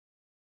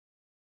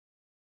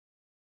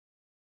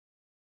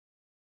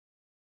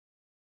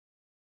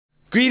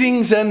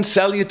Greetings and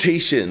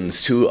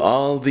salutations to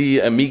all the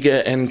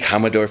Amiga and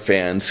Commodore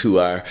fans who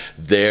are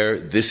there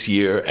this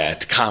year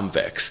at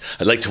CommVEx.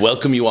 I'd like to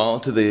welcome you all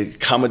to the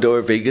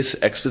Commodore Vegas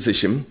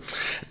Exposition,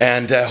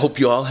 and I hope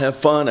you all have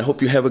fun. I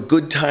hope you have a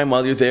good time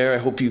while you're there. I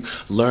hope you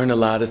learn a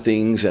lot of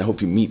things. I hope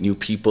you meet new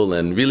people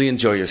and really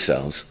enjoy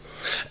yourselves.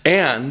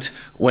 And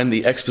when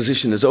the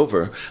exposition is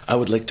over, I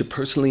would like to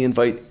personally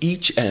invite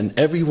each and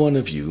every one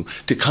of you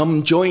to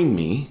come join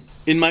me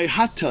in my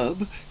hot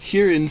tub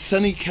here in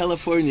sunny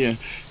California.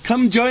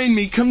 Come join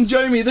me,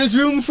 there's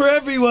room for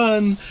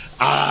everyone.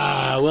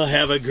 We'll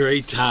have a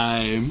great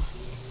time.